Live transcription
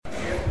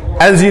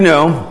As you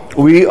know,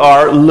 we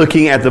are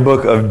looking at the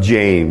book of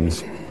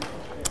James.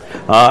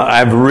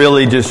 I've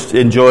really just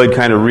enjoyed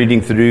kind of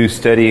reading through,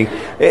 studying.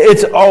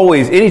 It's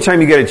always,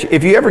 anytime you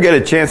if you ever get a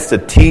chance to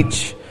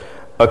teach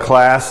a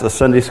class, a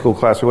Sunday school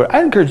class or whatever,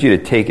 I encourage you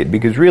to take it,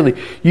 because really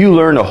you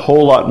learn a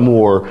whole lot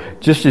more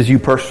just as you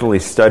personally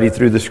study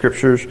through the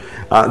scriptures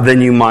than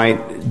you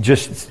might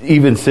just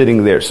even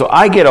sitting there. So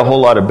I get a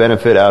whole lot of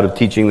benefit out of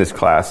teaching this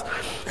class,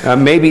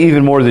 maybe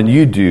even more than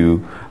you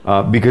do,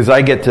 because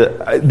I get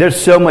to,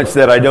 there's so much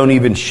that I don't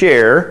even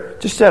share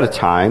just at a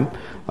time.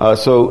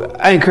 So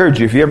I encourage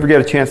you, if you ever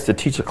get a chance to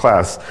teach a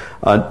class,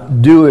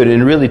 do it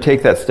and really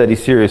take that study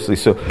seriously.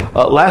 So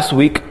last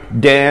week,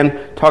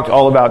 Dan talked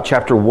all about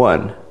chapter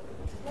 1.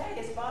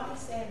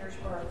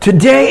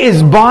 Today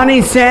is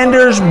Bonnie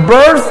Sanders'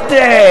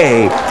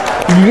 birthday.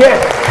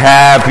 Yes.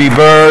 Happy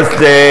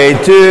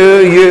birthday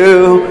to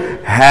you.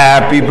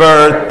 Happy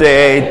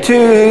birthday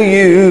to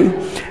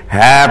you.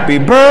 Happy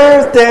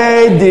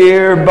birthday,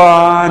 dear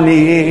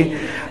Bonnie.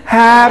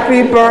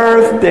 Happy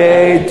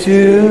birthday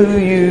to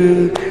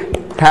you.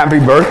 Happy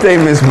birthday,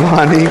 Miss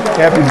Bonnie.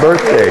 Happy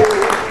birthday.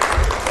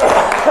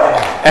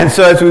 And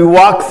so as we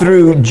walk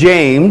through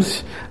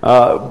James,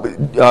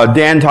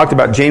 Dan talked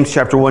about James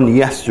chapter 1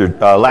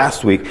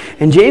 last week.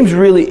 And James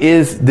really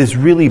is this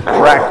really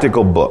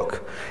practical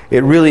book.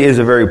 It really is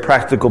a very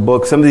practical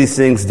book. Some of these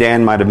things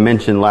Dan might have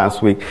mentioned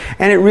last week.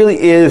 And it really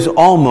is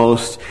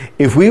almost,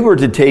 if we were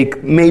to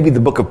take maybe the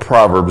book of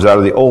Proverbs out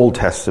of the Old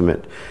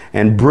Testament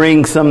and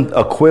bring some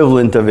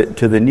equivalent of it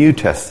to the New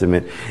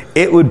Testament,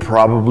 it would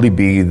probably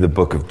be the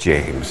book of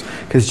James.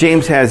 Because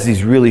James has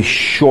these really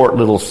short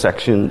little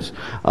sections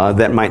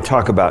that might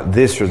talk about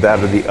this or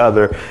that or the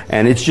other.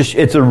 And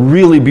it's a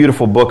really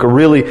beautiful book, a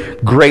really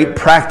great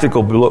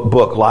practical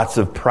book, lots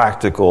of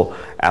practical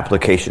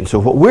application. So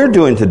what we're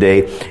doing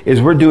today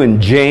is we're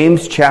doing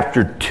James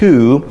chapter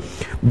 2,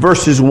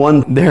 verses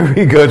 1. There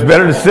we go. It's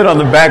better to sit on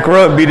the back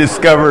row and be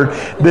discovered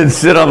than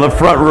sit on the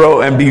front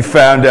row and be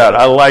found out.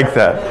 I like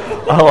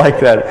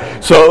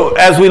that. So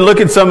as we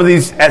look at some of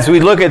these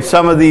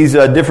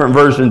different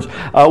versions,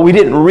 we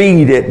didn't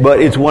read it,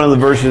 but it's one of the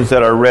versions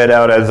that I read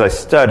out as I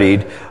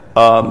studied.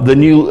 The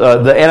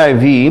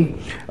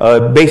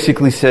NIV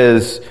basically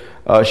says,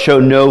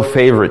 show no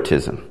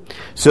favoritism.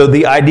 So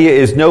the idea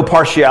is no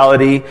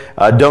partiality.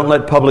 Don't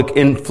let public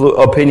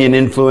opinion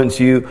influence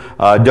you.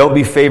 Don't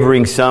be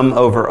favoring some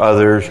over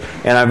others.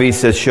 NIV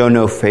says show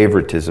no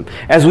favoritism.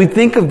 As we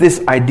think of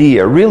this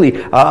idea, really,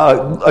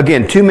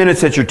 again, 2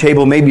 minutes at your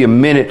table, maybe a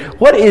minute.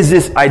 What is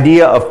this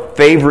idea of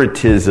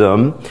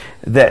favoritism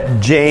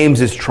that James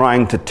is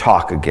trying to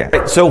talk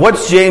against? So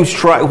what's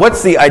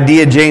the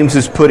idea James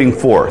is putting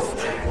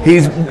forth?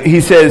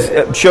 He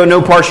says, show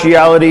no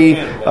partiality,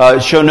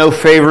 show no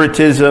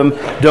favoritism,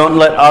 don't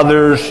let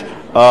others,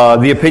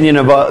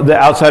 the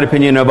outside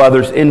opinion of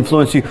others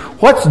influence you.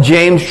 What's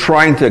James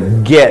trying to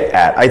get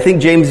at? I think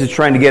James is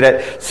trying to get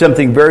at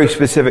something very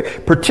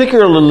specific,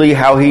 particularly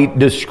how he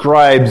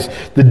describes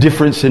the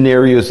different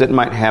scenarios that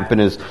might happen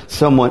as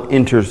someone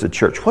enters the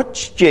church.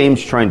 What's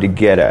James trying to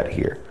get at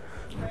here?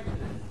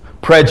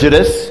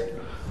 Prejudice.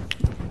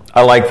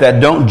 I like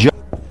that.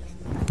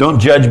 Don't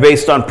judge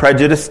based on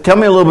prejudice. Tell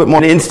me a little bit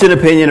more. An instant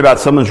opinion about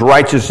someone's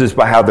righteousness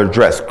by how they're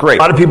dressed. Great.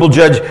 A lot of people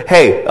judge,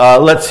 hey,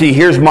 let's see,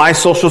 here's my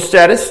social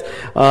status.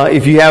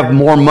 If you have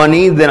more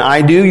money than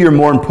I do, you're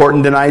more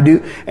important than I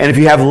do. And if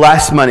you have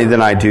less money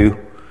than I do,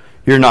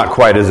 you're not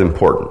quite as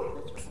important.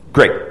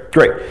 Great.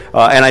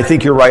 And I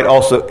think you're right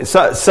also.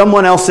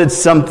 Someone else said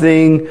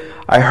something.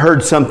 I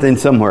heard something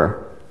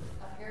somewhere.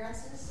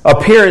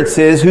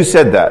 Appearances. Who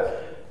said that?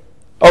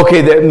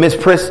 Okay, Miss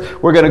Priss,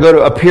 we're going to go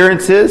to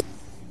appearances.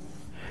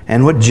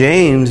 And what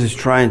James is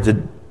trying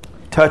to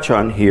touch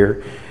on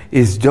here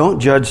is don't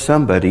judge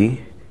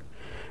somebody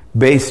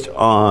based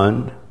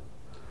on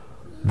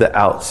the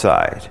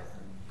outside.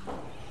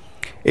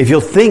 If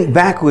you'll think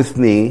back with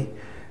me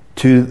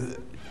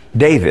to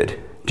David.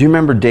 Do you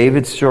remember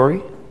David's story?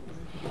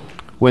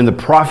 When the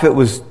prophet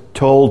was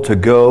told to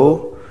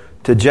go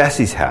to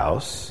Jesse's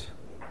house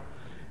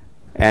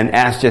and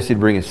ask Jesse to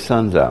bring his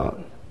sons out.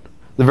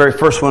 The very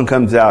first one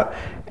comes out,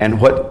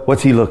 and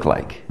what's he look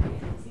like?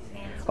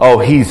 Oh,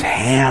 he's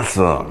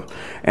handsome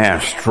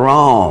and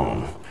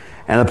strong.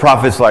 And the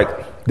prophet's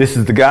like, this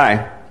is the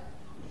guy.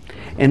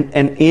 And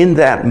in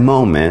that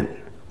moment,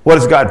 what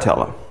does God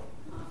tell him?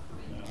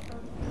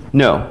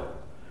 No.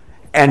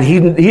 And he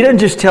doesn't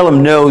just tell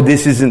him, no,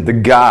 this isn't the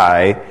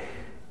guy.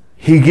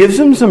 He gives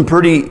him some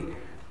pretty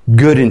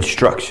good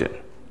instruction.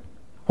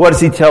 What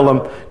does he tell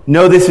him?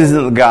 No, this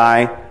isn't the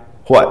guy.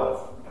 What?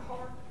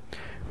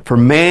 For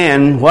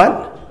man,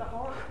 what?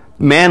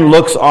 Man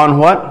looks on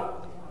what?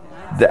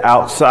 The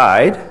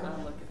outside,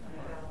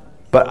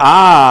 but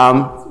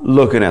I'm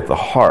looking at the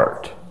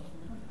heart.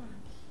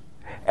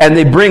 And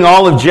they bring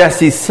all of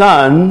Jesse's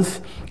sons,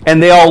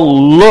 and they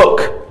all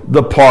look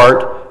the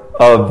part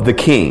of the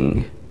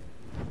king,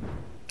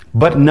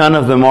 but none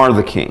of them are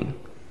the king.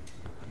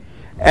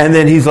 And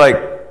then he's like,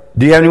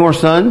 do you have any more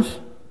sons?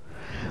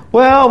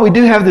 Well, we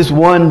do have this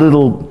one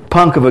little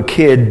punk of a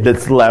kid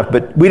that's left,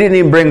 but we didn't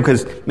even bring him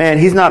because, man,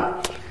 he's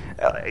not,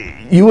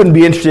 you wouldn't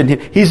be interested in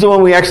him. He's the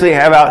one we actually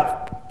have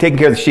out taking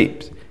care of the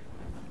sheep.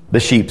 The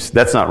sheeps,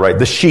 that's not right.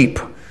 The sheep.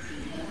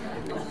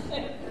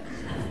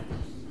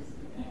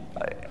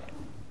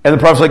 And the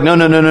prophet's like, no.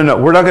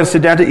 We're not going to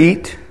sit down to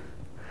eat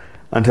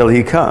until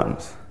he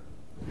comes.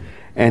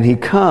 And he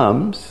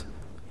comes,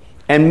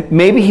 and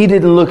maybe he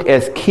didn't look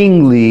as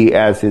kingly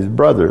as his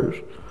brothers,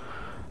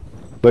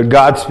 but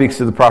God speaks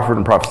to the prophet,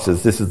 and the prophet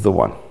says, this is the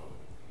one.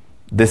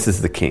 This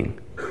is the king.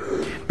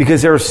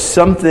 Because there's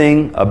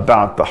something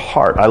about the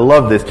heart. I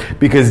love this,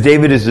 because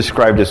David is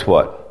described as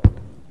what?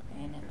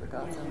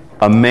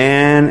 A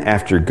man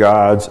after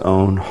God's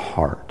own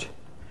heart.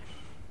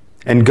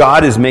 And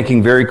God is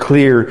making very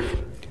clear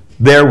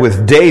there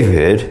with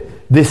David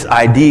this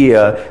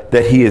idea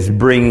that he is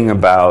bringing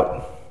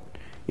about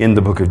in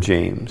the book of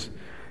James.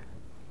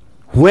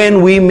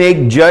 When we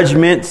make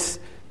judgments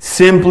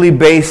simply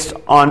based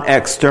on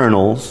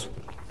externals,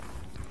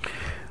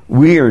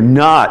 we are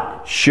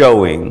not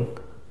showing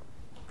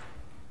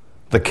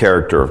the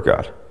character of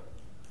God.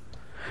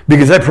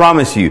 Because I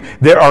promise you,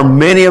 there are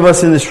many of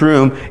us in this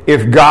room,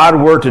 if God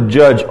were to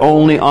judge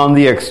only on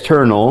the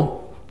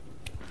external,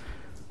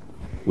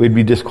 we'd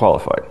be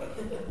disqualified.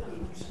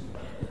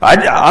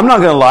 I'm not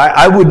going to lie.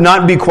 I would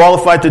not be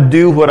qualified to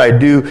do what I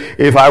do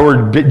if I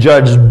were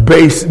judged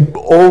based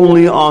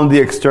only on the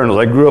externals.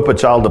 I grew up a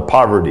child of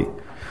poverty.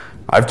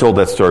 I've told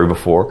that story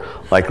before.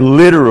 Like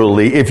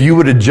literally, if you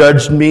would have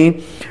judged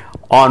me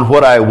on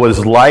what I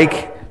was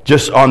like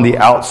just on the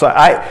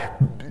outside,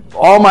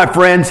 all my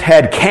friends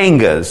had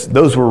Kangas.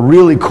 Those were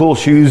really cool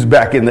shoes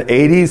back in the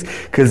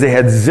 80s because they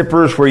had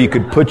zippers where you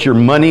could put your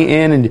money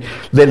in and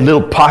they had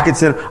little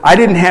pockets in. I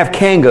didn't have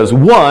Kangas.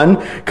 One,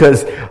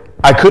 because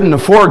I couldn't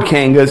afford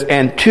Kangas,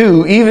 and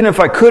two, even if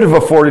I could have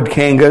afforded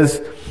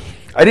Kangas,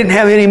 I didn't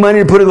have any money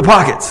to put in the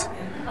pockets.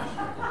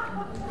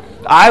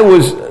 I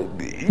was,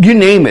 you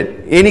name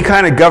it, any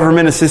kind of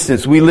government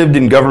assistance. We lived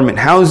in government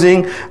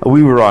housing.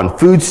 We were on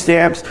food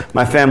stamps.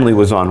 My family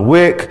was on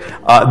WIC.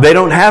 They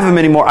don't have them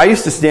anymore. I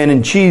used to stand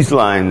in cheese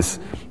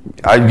lines.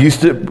 I used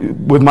to,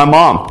 with my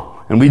mom.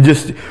 And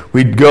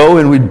we'd go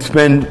and we'd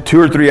spend 2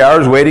 or 3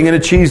 hours waiting in a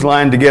cheese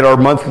line to get our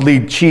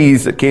monthly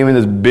cheese that came in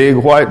this big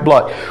white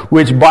block,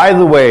 which, by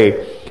the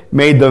way,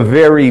 made the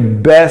very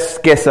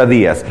best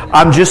quesadillas.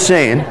 I'm just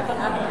saying.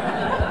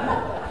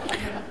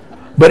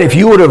 But if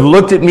you would have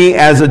looked at me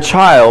as a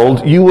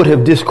child, you would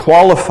have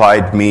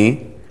disqualified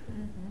me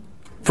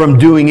from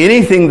doing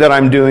anything that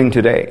I'm doing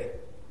today.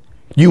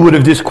 You would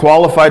have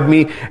disqualified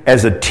me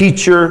as a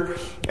teacher,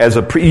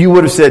 you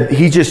would have said,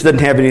 he just doesn't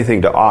have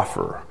anything to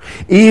offer.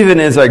 Even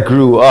as I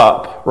grew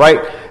up, right?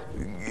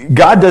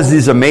 God does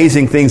these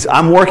amazing things.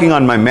 I'm working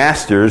on my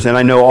master's, and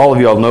I know all of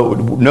y'all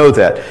know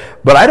that.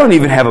 But I don't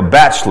even have a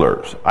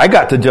bachelor's. I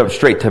got to jump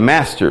straight to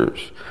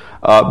master's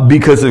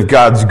because of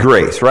God's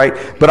grace, right?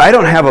 But I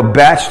don't have a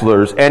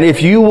bachelor's. And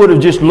if you would have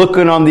just looked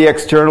on the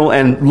external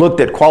and looked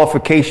at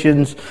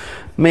qualifications,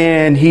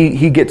 man,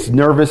 he gets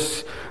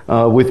nervous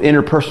with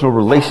interpersonal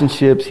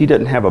relationships. He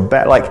doesn't have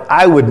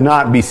I would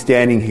not be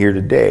standing here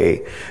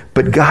today.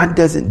 But God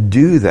doesn't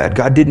do that.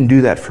 God didn't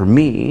do that for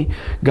me.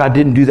 God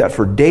didn't do that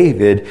for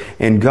David.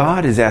 And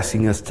God is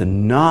asking us to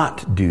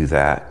not do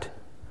that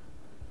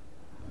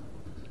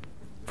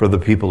for the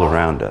people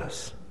around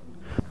us.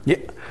 Yeah.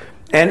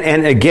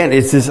 And again,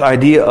 it's this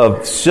idea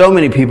of so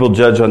many people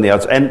judge on the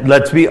outside. And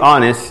let's be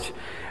honest,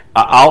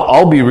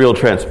 I'll be real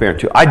transparent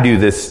too. I do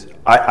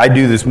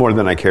this more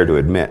than I care to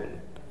admit.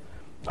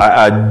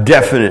 I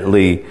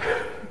definitely,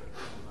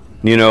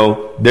 you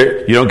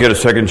don't get a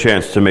second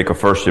chance to make a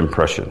first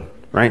impression,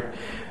 right?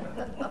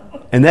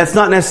 And that's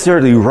not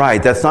necessarily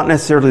right. That's not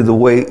necessarily the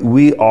way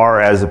we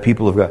are as a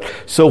people of God.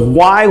 So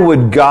why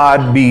would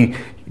God be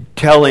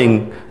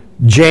telling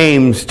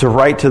James to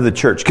write to the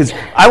church? Because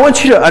I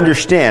want you to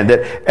understand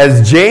that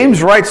as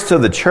James writes to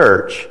the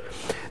church,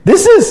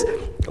 this is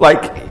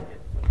like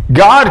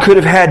God could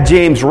have had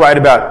James write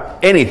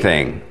about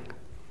anything.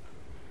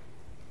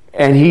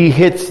 And he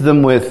hits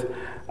them with,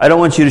 I don't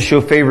want you to show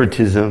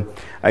favoritism.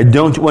 I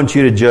don't want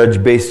you to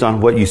judge based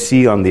on what you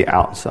see on the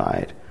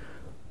outside.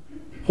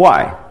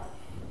 Why?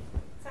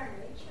 It's our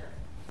nature.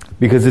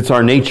 Because it's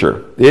our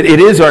nature. It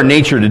is our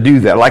nature to do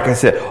that. Like I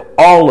said,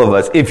 all of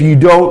us. If you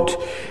don't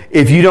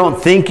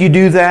think you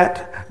do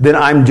that, then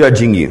I'm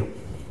judging you.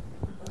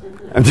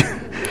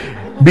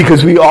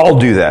 Because we all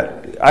do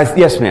that.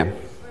 Yes, ma'am.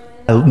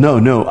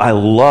 No, I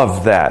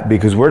love that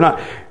because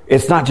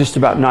it's not just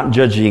about not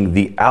judging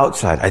the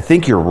outside. I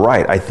think you're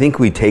right. I think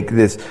we take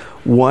this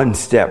one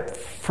step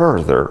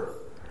further.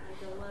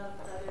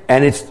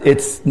 And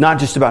it's not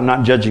just about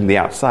not judging the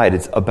outside.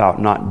 It's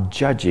about not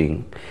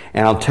judging.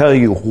 And I'll tell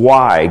you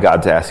why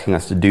God's asking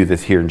us to do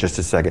this here in just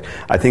a second.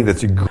 I think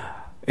that's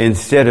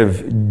instead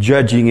of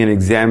judging and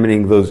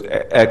examining those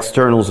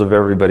externals of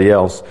everybody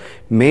else,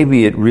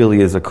 maybe it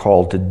really is a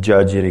call to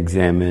judge and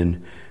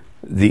examine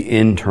the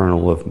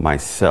internal of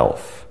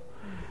myself.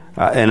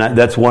 And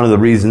that's one of the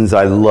reasons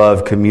I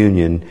love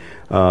communion.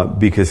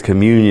 because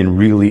communion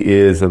really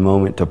is a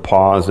moment to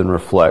pause and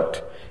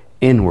reflect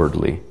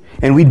inwardly.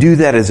 And we do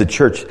that as a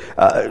church.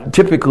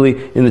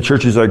 Typically, in the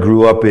churches I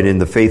grew up in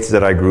the faiths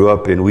that I grew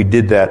up in, we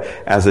did that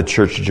as a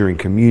church during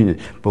communion.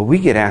 But we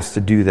get asked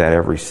to do that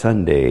every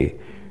Sunday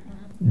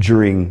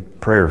during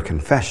prayer of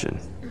confession.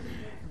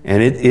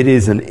 And it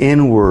is an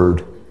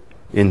inward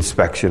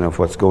inspection of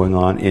what's going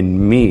on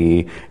in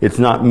me. It's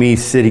not me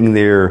sitting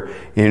there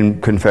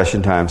in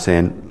confession time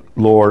saying,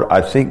 Lord,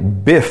 I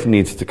think Biff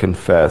needs to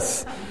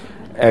confess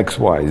X,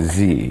 Y,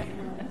 Z.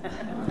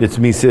 It's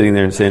me sitting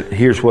there and saying,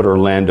 here's what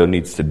Orlando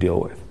needs to deal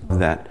with.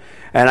 That.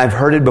 And I've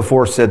heard it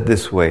before said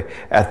this way,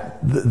 at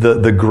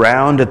the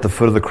ground at the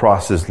foot of the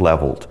cross is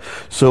leveled.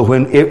 So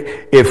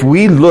if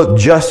we look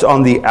just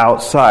on the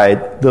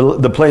outside,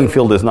 the playing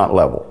field is not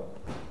level,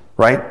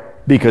 right?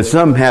 Because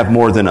some have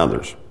more than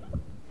others.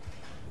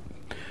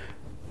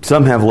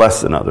 Some have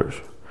less than others.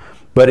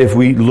 But if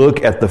we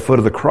look at the foot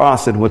of the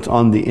cross and what's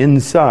on the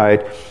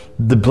inside,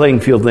 the playing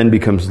field then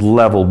becomes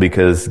level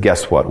because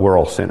guess what? We're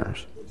all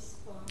sinners.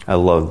 I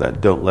love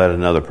that. Don't let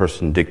another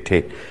person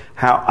dictate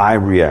how I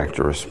react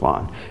or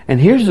respond. And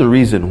here's the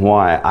reason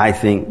why I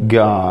think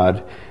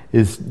God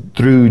is,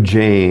 through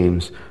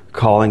James,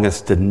 calling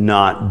us to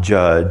not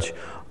judge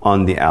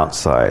on the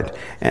outside.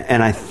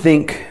 And I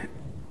think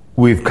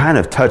we've kind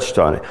of touched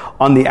on it.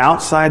 On the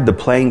outside, the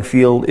playing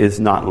field is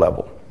not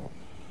level.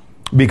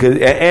 Because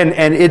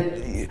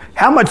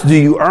how much do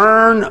you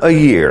earn a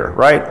year,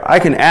 right? I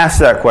can ask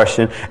that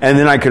question and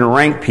then I can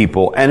rank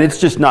people, and it's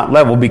just not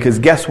level because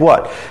guess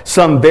what?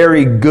 Some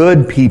very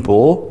good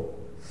people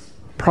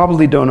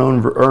probably don't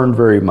earn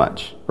very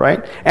much,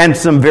 right? And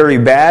some very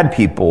bad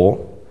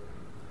people,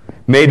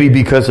 maybe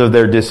because of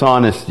their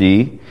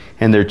dishonesty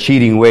and their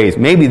cheating ways,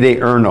 maybe they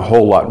earn a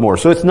whole lot more.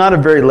 So it's not a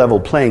very level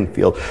playing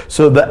field.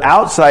 So the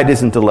outside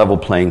isn't a level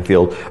playing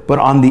field, but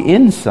on the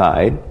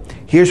inside,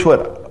 here's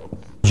what.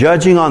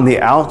 Judging on the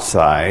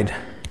outside,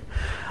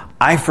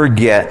 I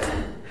forget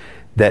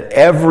that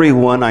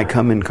everyone I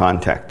come in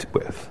contact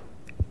with,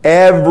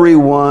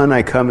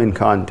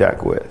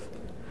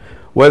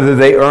 whether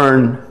they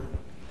earn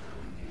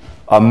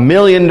 $1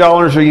 million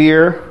a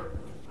year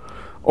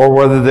or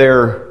whether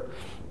they're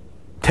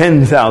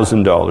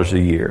 $10,000 a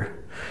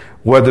year,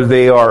 whether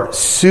they are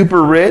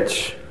super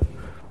rich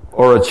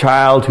or a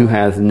child who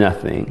has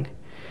nothing,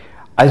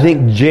 I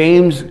think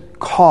James'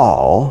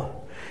 call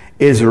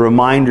is a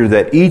reminder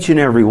that each and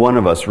every one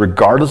of us,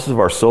 regardless of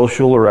our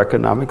social or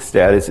economic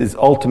status, is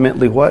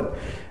ultimately what?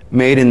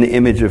 Made in the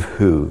image of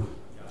who?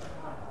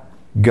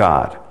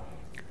 God.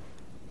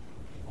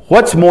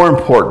 What's more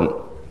important?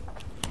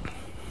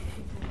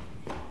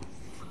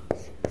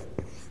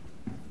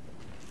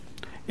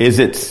 Is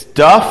it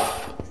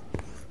stuff?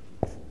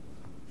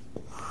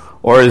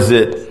 Or is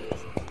it,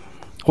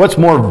 what's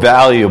more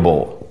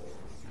valuable?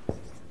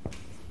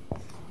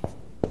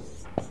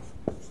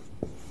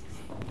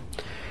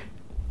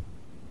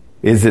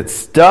 Is it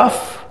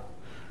stuff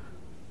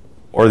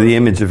or the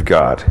image of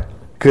God?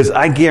 Because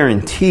I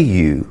guarantee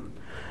you,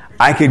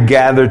 I could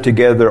gather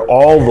together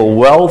all the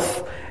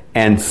wealth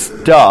and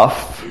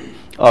stuff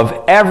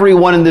of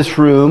everyone in this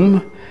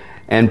room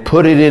and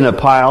put it in a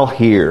pile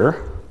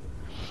here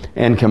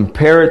and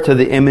compare it to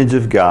the image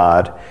of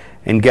God.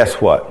 And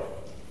guess what?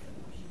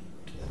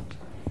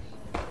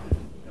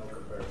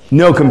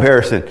 No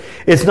comparison.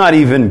 It's not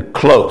even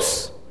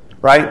close,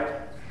 right?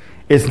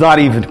 It's not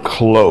even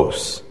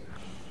close.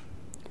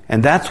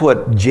 And that's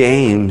what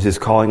James is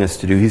calling us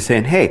to do. He's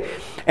saying, hey,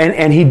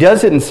 and he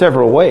does it in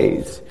several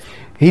ways.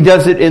 He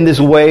does it in this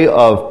way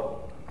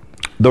of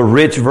the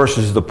rich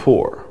versus the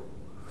poor.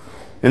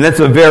 And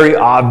that's a very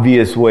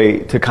obvious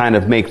way to kind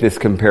of make this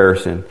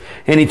comparison.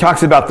 And he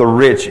talks about the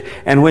rich.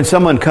 And when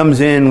someone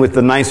comes in with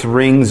the nice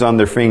rings on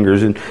their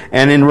fingers, and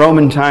in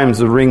Roman times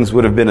the rings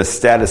would have been a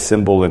status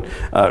symbol,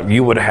 and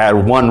you would have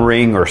had one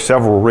ring or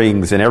several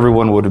rings, and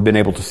everyone would have been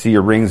able to see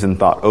your rings and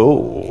thought,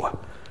 oh,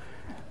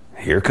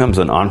 here comes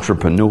an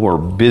entrepreneur,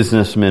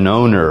 businessman,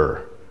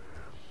 owner.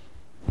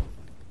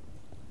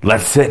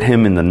 Let's sit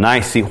him in the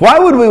nice seat. Why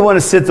would we want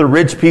to sit the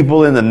rich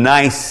people in the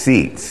nice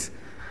seats?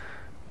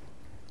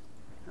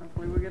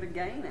 Hopefully we'll get a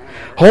gain out of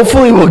it.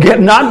 Hopefully we'll get,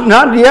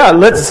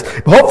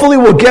 hopefully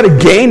we'll get a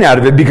gain out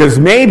of it, because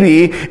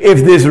maybe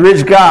if this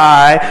rich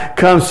guy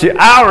comes to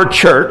our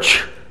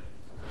church,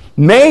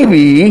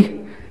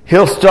 maybe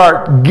he'll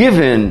start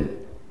giving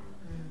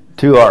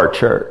to our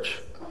church.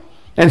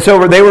 And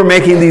so they were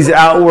making these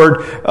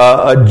outward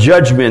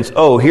judgments.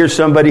 Oh, here's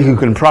somebody who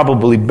can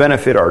probably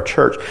benefit our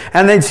church.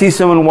 And they'd see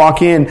someone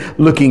walk in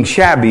looking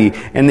shabby,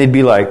 and they'd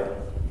be like,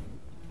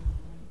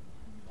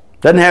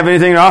 doesn't have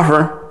anything to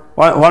offer.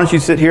 Why don't you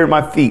sit here at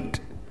my feet?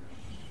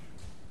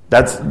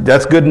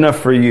 That's good enough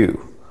for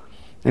you.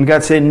 And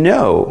God said,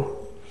 no.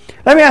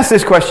 Let me ask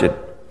this question.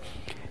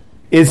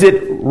 Is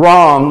it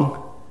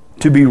wrong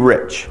to be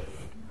rich?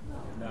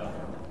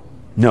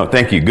 No,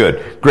 thank you.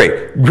 Good.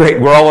 Great.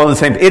 We're all on the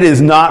same page. It is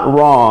not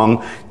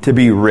wrong to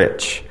be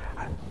rich.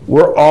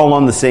 We're all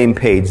on the same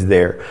page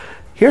there.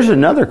 Here's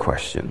another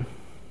question.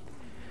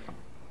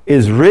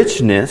 Is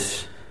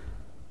richness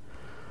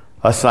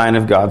a sign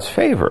of God's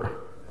favor?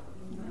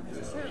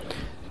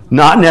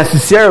 Not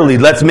necessarily.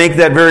 Let's make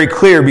that very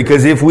clear,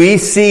 because if we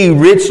see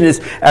richness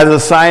as a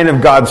sign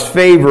of God's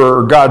favor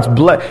or God's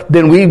blessing,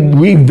 then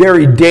we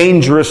very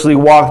dangerously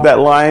walk that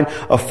line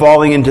of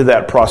falling into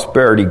that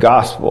prosperity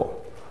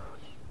gospel.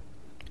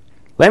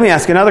 Let me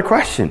ask another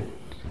question.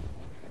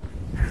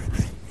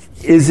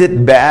 Is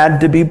it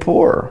bad to be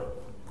poor?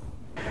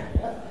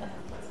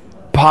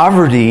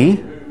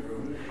 Poverty,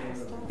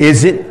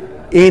 is it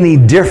any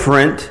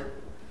different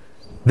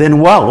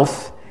than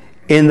wealth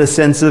in the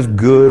sense of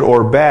good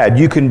or bad?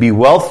 You can be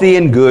wealthy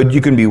and good.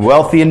 You can be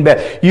wealthy and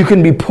bad. You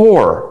can be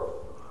poor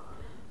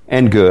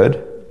and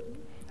good,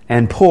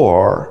 and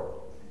poor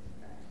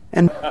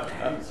and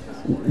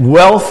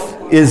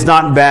wealth is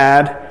not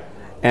bad,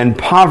 and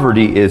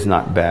poverty is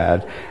not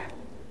bad.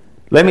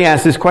 Let me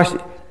ask this question.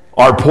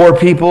 Are poor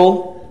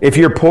people, if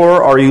you're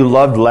poor, are you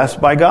loved less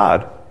by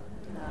God?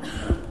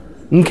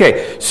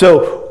 Okay,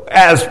 so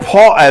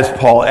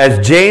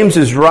as James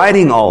is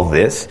writing all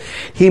this,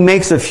 he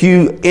makes a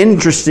few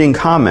interesting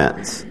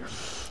comments.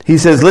 He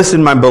says,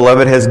 listen, my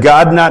beloved, has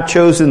God not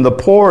chosen the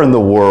poor in the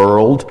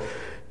world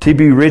to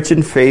be rich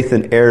in faith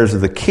and heirs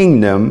of the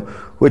kingdom,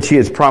 which he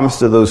has promised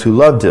to those who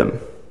loved him?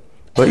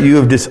 But you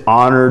have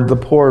dishonored the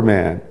poor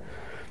man.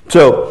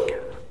 So,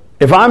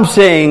 if I'm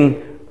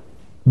saying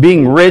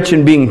being rich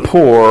and being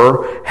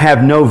poor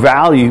have no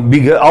value,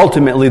 because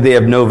ultimately they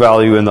have no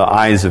value in the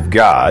eyes of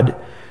God,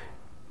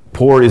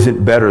 poor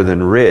isn't better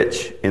than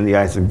rich in the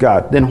eyes of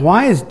God, then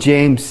why is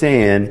James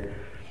saying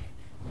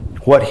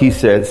what he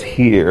says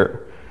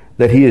here,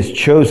 that he has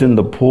chosen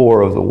the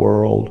poor of the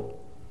world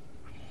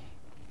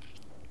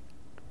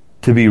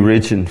to be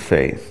rich in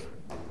faith?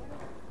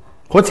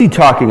 What's he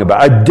talking about?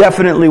 I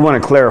definitely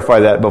want to clarify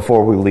that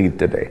before we leave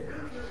today.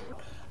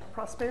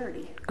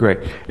 Prosperity. Great.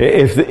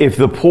 If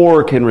the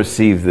poor can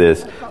receive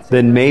this,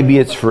 then maybe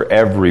it's for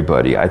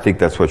everybody. I think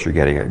that's what you're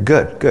getting at.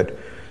 Good.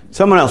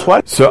 Someone else,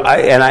 what? So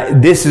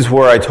this is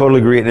where I totally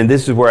agree, and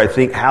this is where I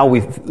think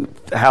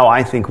how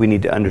I think we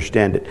need to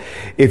understand it.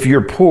 If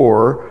you're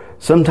poor,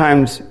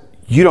 sometimes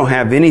you don't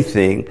have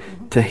anything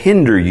to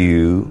hinder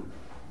you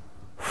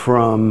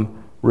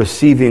from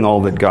receiving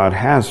all that God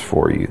has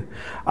for you.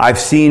 I've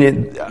seen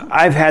it.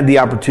 I've had the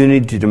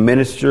opportunity to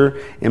minister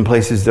in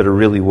places that are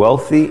really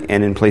wealthy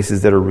and in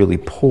places that are really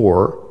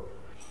poor.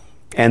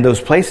 And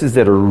those places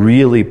that are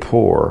really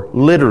poor,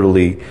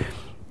 literally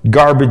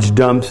garbage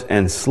dumps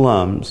and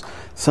slums,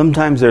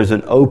 sometimes there's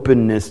an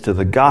openness to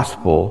the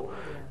gospel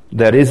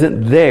that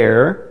isn't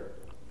there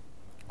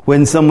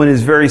when someone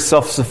is very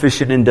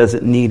self-sufficient and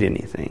doesn't need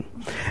anything.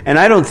 And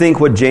I don't think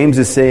what James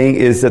is saying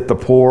is that the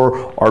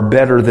poor are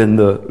better than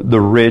the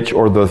rich,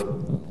 or the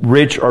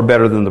rich are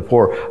better than the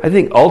poor. I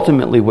think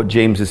ultimately what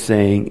James is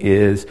saying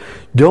is,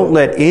 don't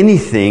let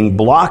anything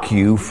block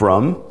you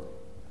from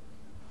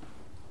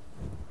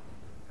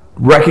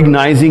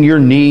recognizing your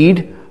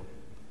need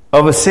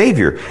of a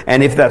Savior.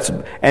 And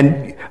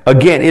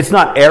again, it's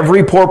not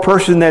every poor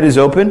person that is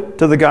open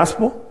to the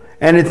gospel.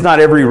 And it's not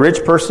every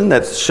rich person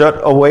that's shut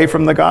away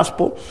from the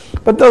gospel.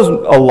 But a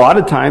lot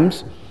of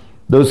times,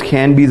 those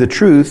can be the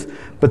truth,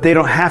 but they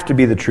don't have to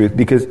be the truth,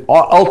 because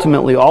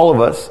ultimately all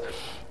of us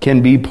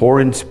can be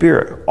poor in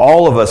spirit.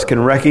 All of us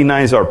can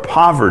recognize our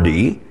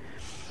poverty.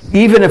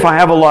 Even if I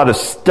have a lot of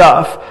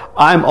stuff,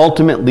 I'm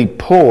ultimately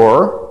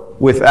poor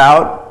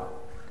without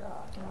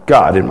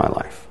God in my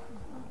life.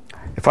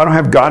 If I don't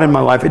have God in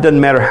my life, it doesn't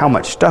matter how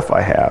much stuff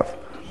I have.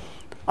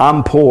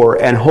 I'm poor,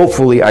 and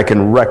hopefully I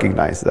can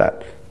recognize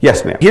that.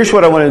 Yes, ma'am. Here's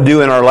what I want to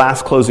do in our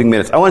last closing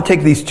minutes. I want to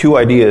take these two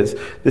ideas,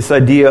 this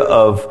idea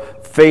of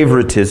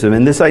favoritism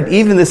and this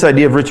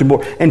idea of rich and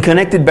poor, and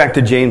connect it back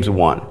to James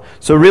 1.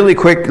 So really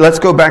quick, let's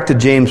go back to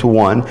James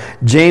 1.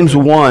 James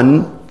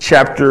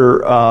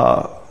chapter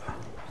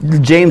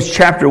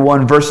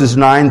 1, verses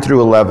 9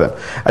 through 11.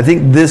 I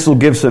think this will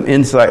give some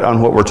insight on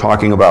what we're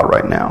talking about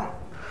right now.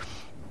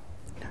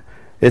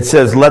 It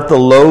says, "Let the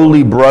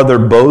lowly brother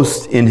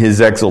boast in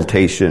his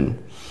exaltation,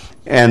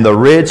 and the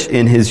rich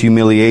in his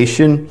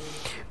humiliation,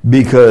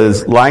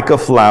 because like a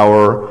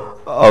flower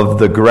of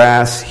the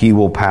grass he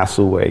will pass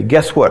away."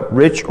 Guess what?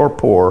 Rich or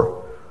poor,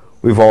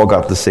 we've all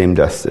got the same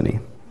destiny.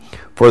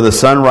 "For the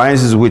sun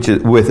rises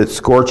with its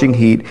scorching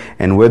heat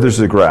and withers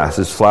the grass.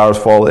 Its flowers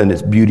fall and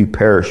its beauty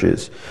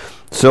perishes.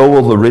 So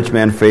will the rich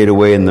man fade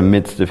away in the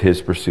midst of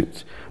his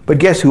pursuits." But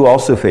guess who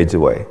also fades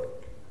away?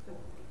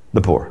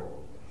 The poor.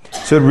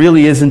 So it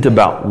really isn't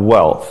about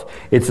wealth.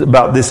 It's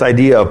about this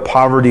idea of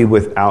poverty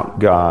without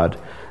God.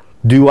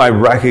 Do I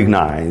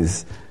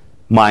recognize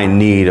my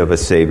need of a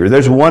Savior?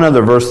 There's one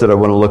other verse that I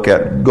want to look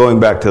at,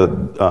 going back to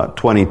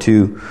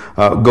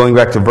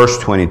verse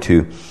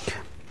 22.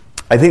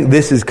 I think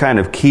this is kind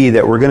of key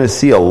that we're going to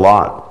see a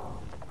lot.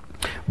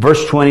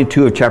 Verse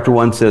 22 of chapter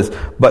 1 says,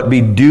 "But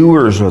be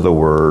doers of the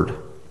word,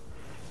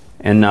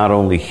 and not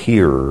only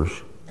hearers,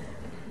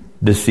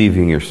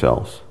 deceiving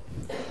yourselves."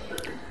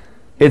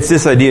 It's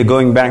this idea,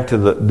 going back to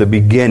the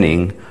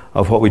beginning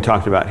of what we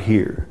talked about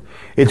here.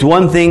 It's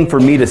one thing for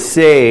me to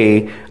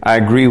say I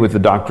agree with the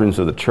doctrines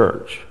of the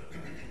church.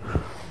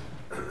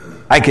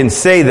 I can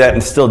say that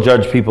and still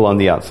judge people on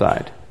the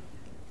outside.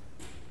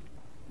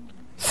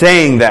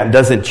 Saying that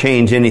doesn't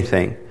change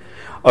anything.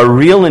 A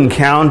real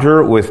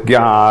encounter with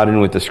God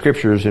and with the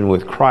Scriptures and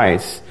with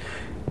Christ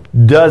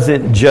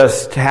doesn't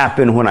just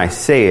happen when I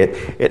say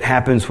it. It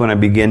happens when I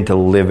begin to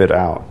live it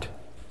out.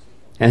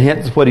 And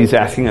that's what he's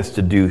asking us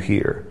to do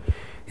here.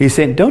 He's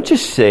saying, don't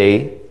just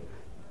say,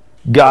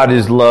 God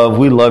is love,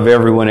 we love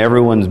everyone,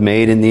 everyone's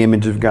made in the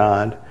image of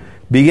God.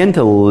 Begin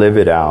to live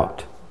it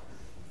out.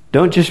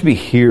 Don't just be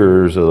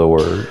hearers of the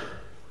word.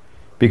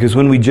 Because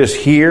when we just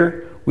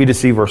hear, we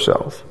deceive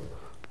ourselves.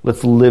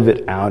 Let's live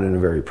it out in a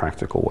very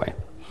practical way.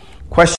 Question.